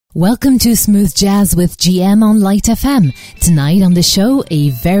Welcome to Smooth Jazz with GM on Light FM. Tonight on the show,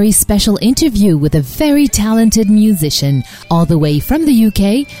 a very special interview with a very talented musician, all the way from the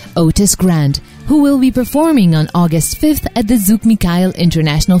UK, Otis Grand, who will be performing on August 5th at the Zouk Mikhail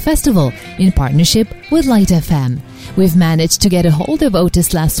International Festival in partnership with Light FM. We've managed to get a hold of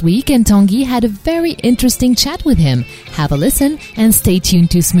Otis last week, and Tanguy had a very interesting chat with him. Have a listen and stay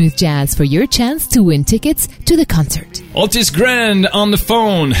tuned to Smooth Jazz for your chance to win tickets to the concert. Otis Grand on the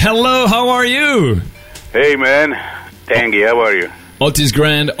phone. Hello, how are you? Hey man, Tanguy, how are you? Otis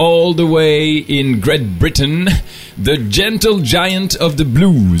Grand all the way in Great Britain, the gentle giant of the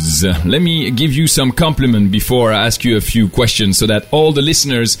blues. Let me give you some compliment before I ask you a few questions so that all the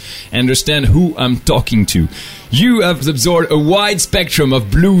listeners understand who I'm talking to. You have absorbed a wide spectrum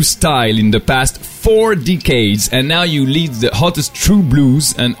of blues style in the past 4 decades, and now you lead the hottest true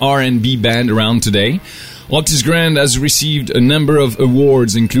blues and R&B band around today. Otis Grand has received a number of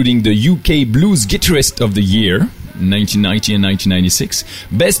awards, including the UK Blues Guitarist of the Year, 1990 and 1996,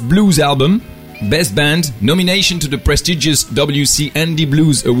 Best Blues Album, Best Band, nomination to the prestigious WC Andy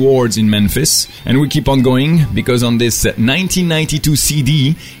Blues Awards in Memphis. And we keep on going because on this 1992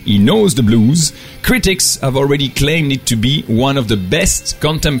 CD, He Knows the Blues, critics have already claimed it to be one of the best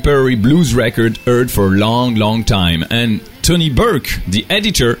contemporary blues record heard for a long, long time. And Tony Burke, the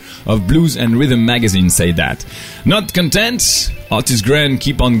editor of Blues and Rhythm magazine, said that. Not content, Otis Grand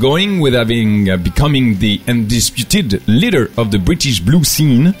keep on going with having becoming the undisputed leader of the British blues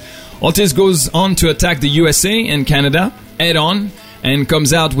scene. Otis goes on to attack the USA and Canada head on and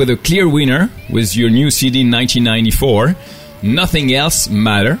comes out with a clear winner with your new CD in 1994. Nothing Else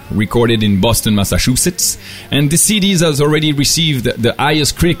Matter, recorded in Boston, Massachusetts. And the CD has already received the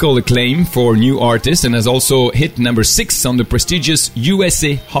highest critical acclaim for new artists and has also hit number 6 on the prestigious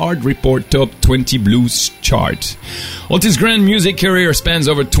USA Hard Report Top 20 Blues chart. Otis Grand's music career spans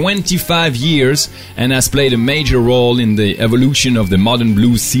over 25 years and has played a major role in the evolution of the modern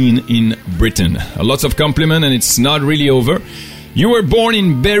blues scene in Britain. A lot of compliment, and it's not really over. You were born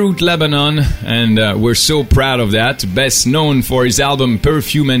in Beirut, Lebanon, and we're so proud of that. Best known for his album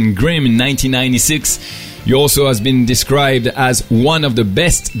Perfume and Grim in 1996. He also has been described as one of the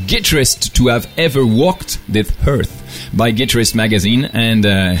best guitarists to have ever walked the earth by Guitarist Magazine, and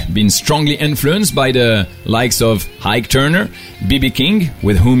been strongly influenced by the likes of Ike Turner, B.B. King,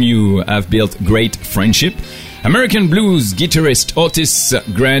 with whom you have built great friendship. American blues guitarist Otis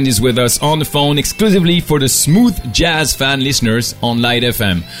Grand is with us on the phone exclusively for the Smooth Jazz fan listeners on Light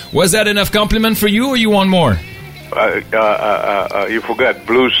FM. Was that enough compliment for you, or you want more? You forgot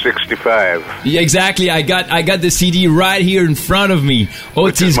Blues 65. Yeah, exactly. I got the CD right here in front of me.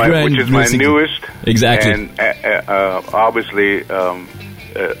 Otis Grand, which is my newest. Exactly. And obviously,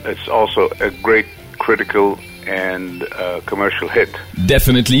 it's also a great critical and commercial hit.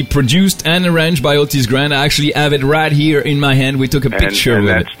 Definitely produced and arranged by Otis Grand. I actually have it right here in my hand. We took a picture and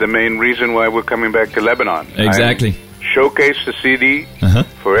with it. That's the main reason why we're coming back to Lebanon. Exactly. Showcase the CD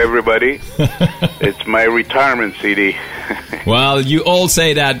for everybody. It's my retirement CD. Well, you all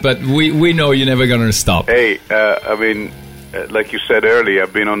say that, but we know you're never going to stop. Hey, I mean, like you said earlier,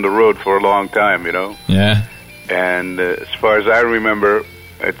 I've been on the road for a long time, you know. Yeah. And as far as I remember,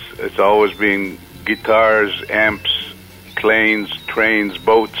 it's always been guitars, amps, planes, trains,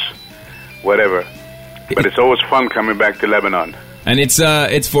 boats, whatever. But it's always fun coming back to Lebanon. And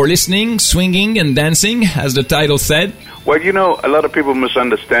it's for listening, swinging, and dancing, as the title said. Well, you know, a lot of people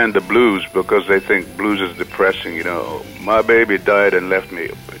misunderstand the blues because they think blues is depressing. You know, my baby died and left me,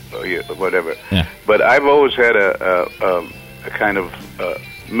 whatever. Yeah. But I've always had a kind of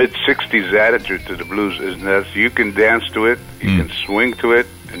mid-'60s attitude to the blues. Is that you can dance to it, you can swing to it,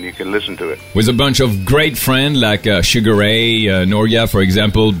 and you can listen to it. With a bunch of great friends like Sugar Ray, Noria, for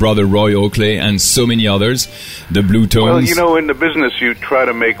example, Brother Roy Oakley, and so many others, the Blue Tones. Well, you know, in the business, you try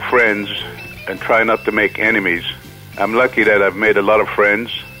to make friends and try not to make enemies. I'm lucky that I've made a lot of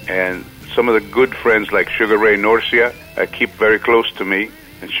friends, and some of the good friends like Sugar Ray Norcia, I keep very close to me.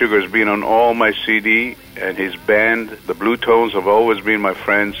 And Sugar's been on all my CD, and his band, the Blue Tones, have always been my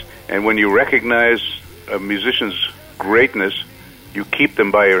friends. And when you recognize a musician's greatness, you keep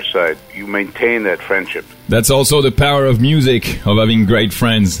them by your side. You maintain that friendship. That's also the power of music, of having great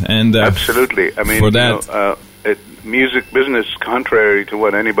friends. And absolutely. I mean, for that, music business, contrary to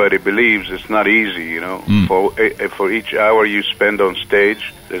what anybody believes, it's not easy. You know, for each hour you spend on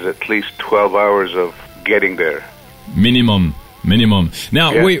stage, there's at least 12 hours of getting there. Minimum. Minimum.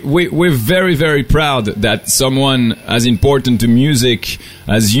 Now, Yeah. we're very, very proud that someone as important to music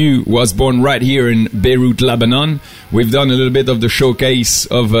as you was born right here in Beirut, Lebanon. We've done a little bit of the showcase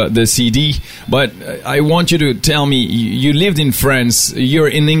of the CD, but I want you to tell me, you lived in France, you're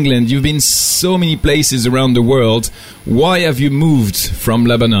in England, you've been so many places around the world. Why have you moved from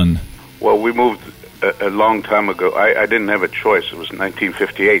Lebanon? Well, we moved a long time ago. I didn't have a choice. It was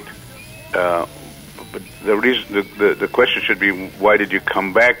 1958. But the reason, the question should be, why did you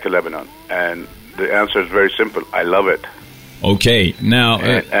come back to Lebanon? And the answer is very simple. I love it. Okay, now...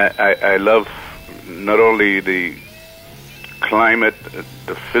 I love not only the climate,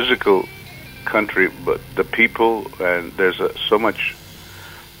 the physical country, but the people, and there's so much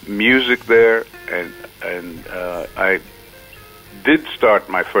music there, and I did start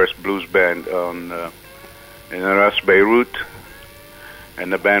my first blues band in Ras Beirut,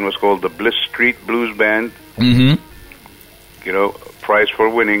 and the band was called the Bliss Street Blues Band. Mm-hmm. You know, prize for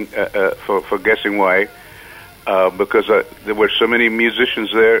winning, for guessing why, because there were so many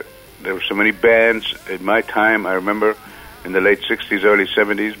musicians there. There were so many bands. In my time, I remember in the late 60s, early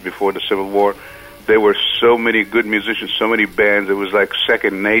 70s, before the Civil War, there were so many good musicians, so many bands. It was like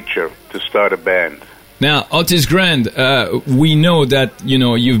second nature to start a band. Now, Otis Grand, we know that, you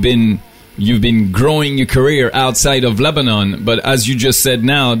know, you've been growing your career outside of Lebanon, but as you just said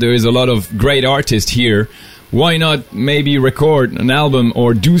now, there is a lot of great artists here. Why not maybe record an album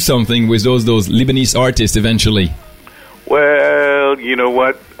or do something with those Lebanese artists eventually? Well, you know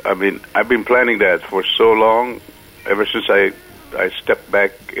what? I mean, I've been planning that for so long, ever since I stepped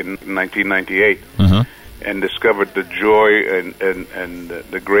back in 1998 and discovered the joy and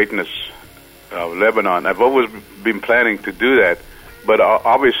the greatness of Lebanon. I've always been planning to do that, but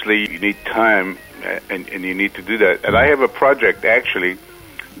obviously you need time and you need to do that. And I have a project actually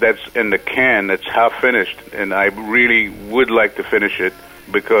that's in the can, that's half finished, and I really would like to finish it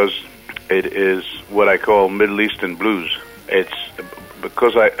because it is what I call Middle Eastern blues. It's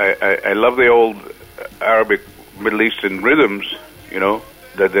because I love the old Arabic Middle Eastern rhythms, you know,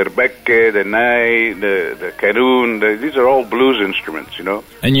 the derbekke, the nai, the kanun, these are all blues instruments, you know.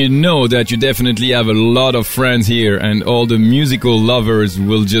 And you know that you definitely have a lot of friends here, and all the musical lovers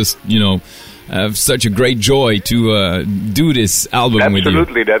will just, you know, have such a great joy to do this album with you.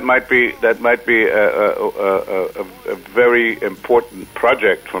 Absolutely, that might be a very important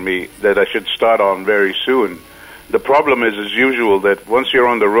project for me that I should start on very soon. The problem is, as usual, that once you're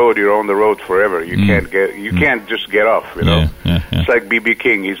on the road, you're on the road forever. You can't just get off. You know, it's like B.B.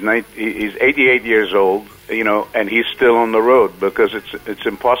 King. He's 88 years old, you know, and he's still on the road because it's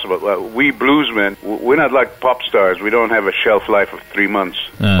impossible. We bluesmen, we're not like pop stars. We don't have a shelf life of 3 months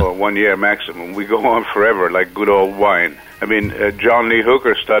or 1 year maximum. We go on forever, like good old wine. I mean, John Lee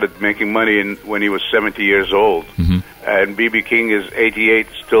Hooker started making money when he was 70 years old, and B.B. King is 88,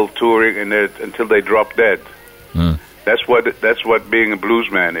 still touring, and until they drop dead. That's what being a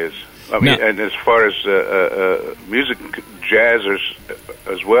bluesman is. I mean, and as far as music, jazzers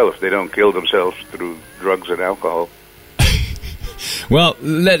as well, if they don't kill themselves through drugs and alcohol. Well,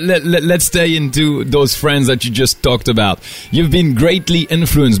 let's stay into those friends that you just talked about. You've been greatly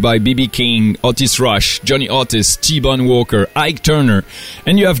influenced by B.B. King, Otis Rush, Johnny Otis, T-Bone Walker, Ike Turner,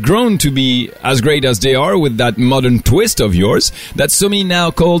 and you have grown to be as great as they are with that modern twist of yours that so many now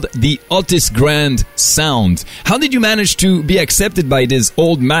called the Otis Grand sound. How did you manage to be accepted by these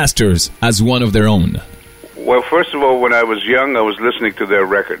old masters as one of their own? Well, first of all, when I was young, I was listening to their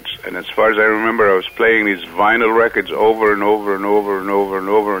records. And as far as I remember, I was playing these vinyl records over and over and over and over and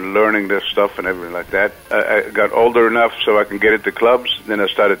over and learning their stuff and everything like that. I got older enough so I can get into clubs. Then I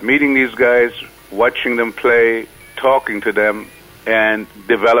started meeting these guys, watching them play, talking to them, and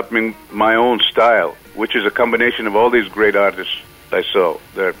developing my own style, which is a combination of all these great artists I saw.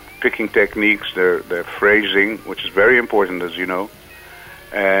 Their picking techniques, their phrasing, which is very important, as you know,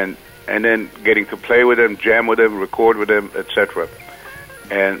 and then getting to play with them, jam with them, record with them, etc.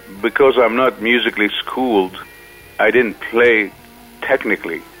 And because I'm not musically schooled, I didn't play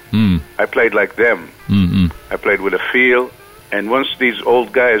technically. I played like them. I played with a feel. And once these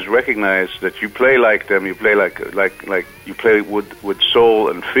old guys recognize that you play like them, you play like you play with soul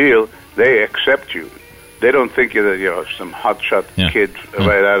and feel, they accept you. They don't think you're some hotshot kid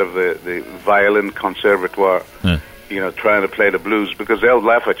right out of the violin conservatoire. You know, trying to play the blues, because they'll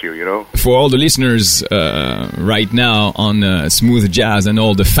laugh at you, you know. For all the listeners right now on Smooth Jazz and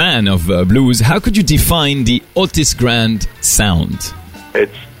all the fan of blues, how could you define the Otis Grand sound?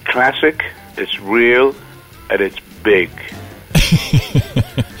 It's classic, it's real, and it's big.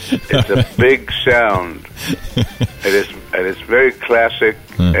 It's a big sound. It's very classic,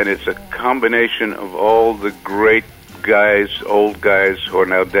 and it's a combination of all the great guys, old guys who are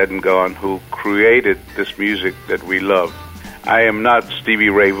now dead and gone, who created this music that we love. I am not Stevie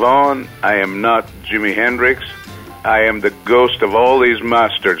Ray Vaughan. I am not Jimi Hendrix. I am the ghost of all these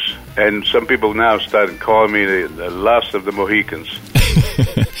masters. And some people now started calling me the last of the Mohicans.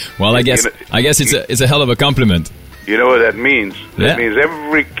 Well, I guess it's a hell of a compliment. You know what that means? Yeah. That means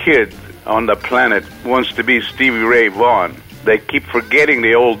every kid on the planet wants to be Stevie Ray Vaughan. They keep forgetting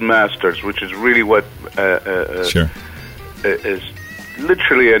the old masters, which is really what Sure. is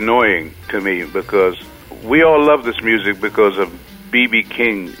literally annoying to me, because we all love this music because of B.B.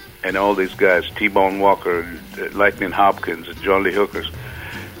 King and all these guys, T-Bone Walker, Lightning Hopkins, and John Lee Hookers.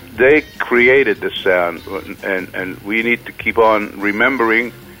 They created this sound, and we need to keep on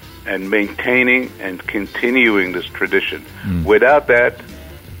remembering and maintaining and continuing this tradition. Without that,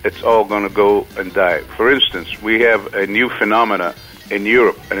 it's all going to go and die. For instance, we have a new phenomena in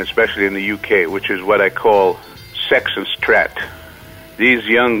Europe, and especially in the UK, which is what I call sex and strat. These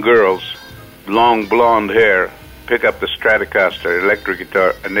young girls, long blonde hair, pick up the Stratocaster electric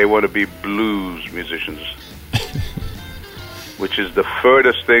guitar, and they want to be blues musicians, which is the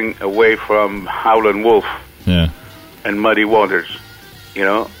furthest thing away from Howlin' Wolf and Muddy Waters, you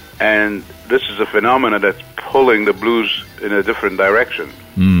know. And this is a phenomenon that's pulling the blues in a different direction.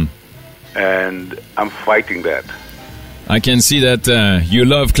 And I'm fighting that. I can see that you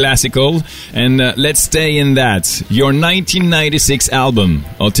love classical, and let's stay in that. Your 1996 album,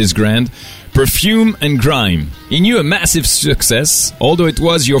 Otis Grand, Perfume and Grime. It knew a massive success, although it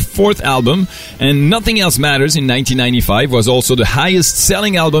was your fourth album, and Nothing Else Matters in 1995 was also the highest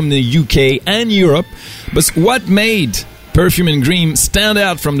selling album in the UK and Europe. But what made Perfume and Grime stand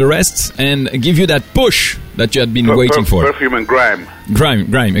out from the rest and give you that push that you had been waiting for? Perfume and Grime.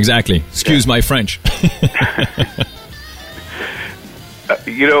 Grime, exactly. Excuse my French.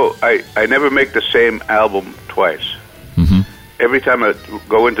 You know, I never make the same album twice. Every time I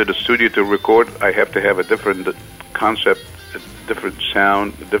go into the studio to record, I have to have a different concept, a different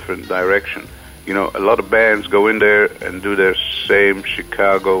sound, a different direction. You know, a lot of bands go in there and do their same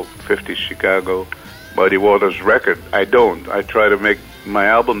Chicago, 50s Chicago, Muddy Waters record. I don't. I try to make my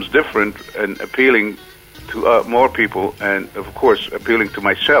albums different and appealing to more people, and of course appealing to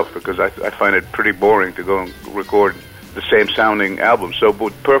myself, because I find it pretty boring to go and record the same sounding album. So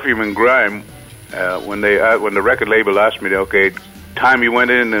with Perfume and Grime, when the record label asked me, okay, time you went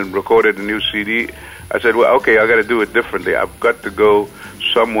in and recorded a new CD, I said, well, okay, I got to do it differently. I've got to go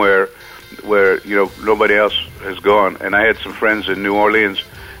somewhere where, you know, nobody else has gone. And I had some friends in New Orleans,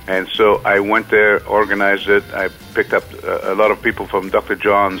 and so I went there, organized it. I picked up a lot of people from Dr.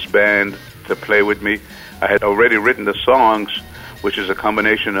 John's band to play with me. I had already written the songs, which is a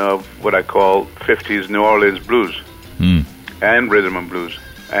combination of what I call 50s New Orleans blues and rhythm and blues.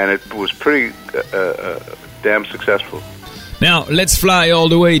 And it was pretty damn successful. Now, let's fly all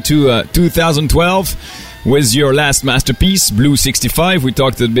the way to 2012 with your last masterpiece, Blue 65. We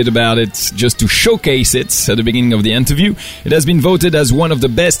talked a bit about it just to showcase it at the beginning of the interview. It has been voted as one of the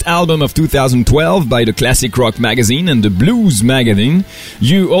best albums of 2012 by the Classic Rock Magazine and the Blues Magazine.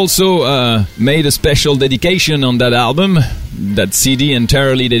 You also made a special dedication on that album, that CD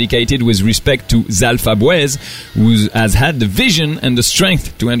entirely dedicated with respect to Zal Fabouez, who has had the vision and the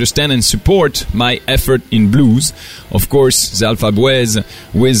strength to understand and support my effort in blues. Of course, Zal Fabouez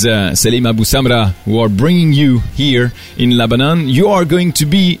with Selim Abou Samra, who are bringing you here in Lebanon. You are going to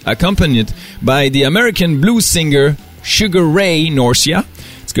be accompanied by the American blues singer Sugar Ray Norcia.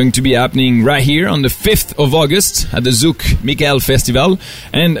 It's going to be happening right here on the 5th of August at the Zouk Michael Festival.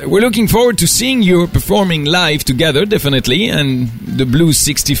 And we're looking forward to seeing you performing live together, definitely. And the Blues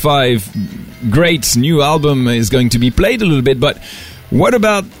 65 great new album is going to be played a little bit. But what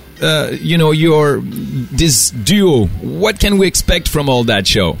about, this duo? What can we expect from all that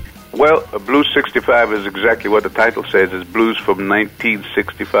show? Well, Blues 65 is exactly what the title says. It's blues from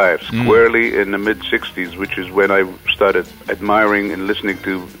 1965, squarely in the mid-60s, which is when I started admiring and listening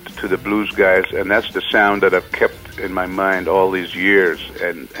to the blues guys, and that's the sound that I've kept in my mind all these years.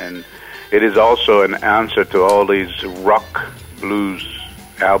 And it is also an answer to all these rock blues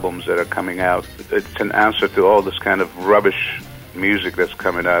albums that are coming out. It's an answer to all this kind of rubbish music that's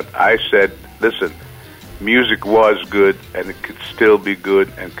coming out. I said, listen, music was good, and it could still be good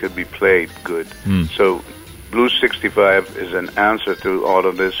and could be played good. So Blues 65 is an answer to all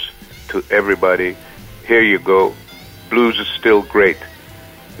of this, to everybody. Here you go. Blues is still great.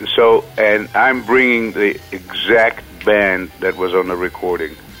 So, and I'm bringing the exact band that was on the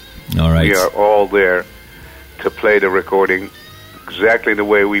recording. All right. We are all there to play the recording exactly the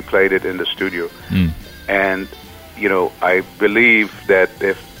way we played it in the studio. And, you know, I believe that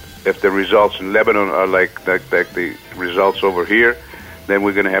if if the results in Lebanon are like the results over here, then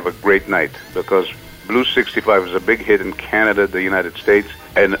we're going to have a great night, because Blues 65 is a big hit in Canada, the United States,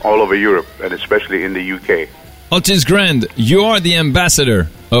 and all over Europe, and especially in the UK. Otis Grand, you are the ambassador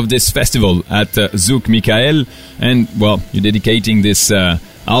of this festival at Zouk Michael, and, well, you're dedicating this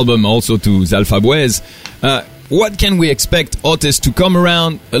album also to Zalfabuez. What can we expect Otis to come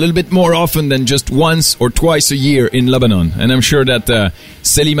around a little bit more often than just once or twice a year in Lebanon? And I'm sure that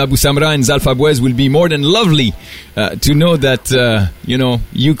Selim Abu Samra and Zalfabuez will be more than lovely to know that,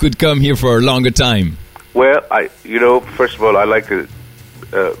 you could come here for a longer time. Well, first of all, I'd like to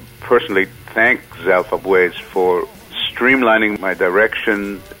personally thank Zalfabuez for streamlining my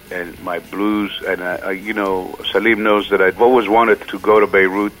direction and my blues, and Salim knows that I've always wanted to go to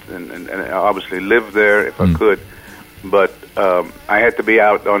Beirut and obviously live there if I could, but I had to be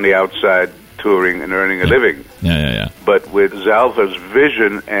out on the outside touring and earning a living. Yeah. But with Zalfa's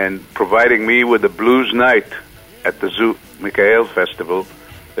vision and providing me with a blues night at the Zouk Michael Festival,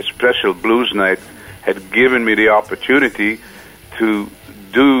 a special blues night, had given me the opportunity to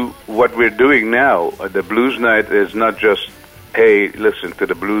do what we're doing now. The blues night is not just, hey, listen to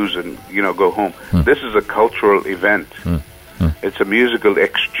the blues and, go home. This is a cultural event. It's a musical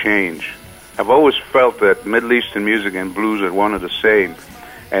exchange. I've always felt that Middle Eastern music and blues are one and the same.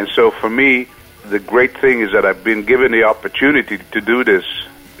 And so for me, the great thing is that I've been given the opportunity to do this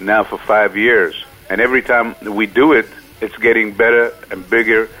now for 5 years. And every time we do it, it's getting better and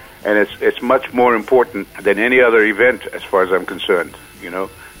bigger, and it's much more important than any other event as far as I'm concerned.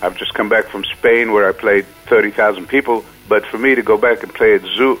 I've just come back from Spain where I played 30,000 people, but for me to go back and play at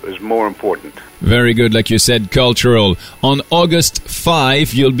Zoo is more important. Very good, like you said, cultural. On August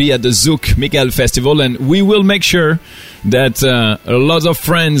 5, you'll be at the Zouk Michael Festival, and we will make sure that a lot of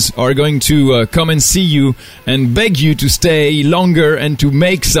friends are going to come and see you and beg you to stay longer and to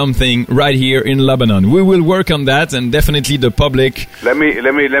make something right here in Lebanon. We will work on that, and definitely the public. Let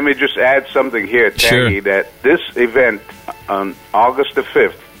me just add something here, Tanguy, Sure. that this event on August the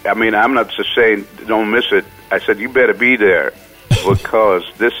 5th, I'm not just saying don't miss it. I said you better be there, because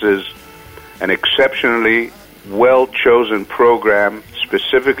this is an exceptionally well-chosen program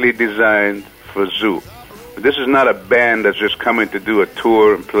specifically designed for Zoo. This is not a band that's just coming to do a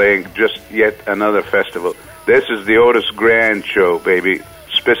tour and playing just yet another festival. This is the Otis Grand show, baby.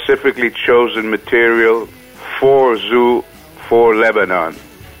 Specifically chosen material for Zoo, for Lebanon.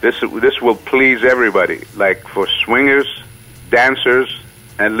 This will please everybody, like for swingers, dancers,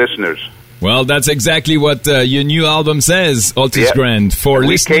 and listeners. Well, that's exactly what your new album says, Otis Grand, for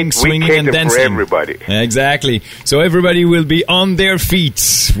listening, swinging, and dancing. For everybody. Exactly. So everybody will be on their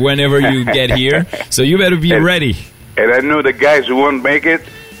feet whenever you get here. So you better be ready. And I know the guys who won't make it,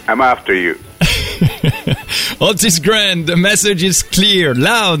 I'm after you. Otis Grand, the message is clear,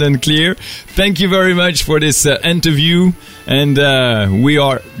 loud and clear. Thank you very much for this interview, and we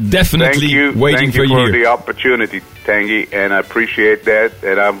are definitely waiting for you. Thank you for the opportunity, Tanguy, and I appreciate that,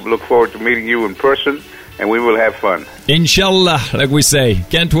 and I look forward to meeting you in person, and we will have fun. Inshallah, like we say.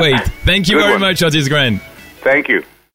 Can't wait. Thank you very much, Otis Grand. Thank you.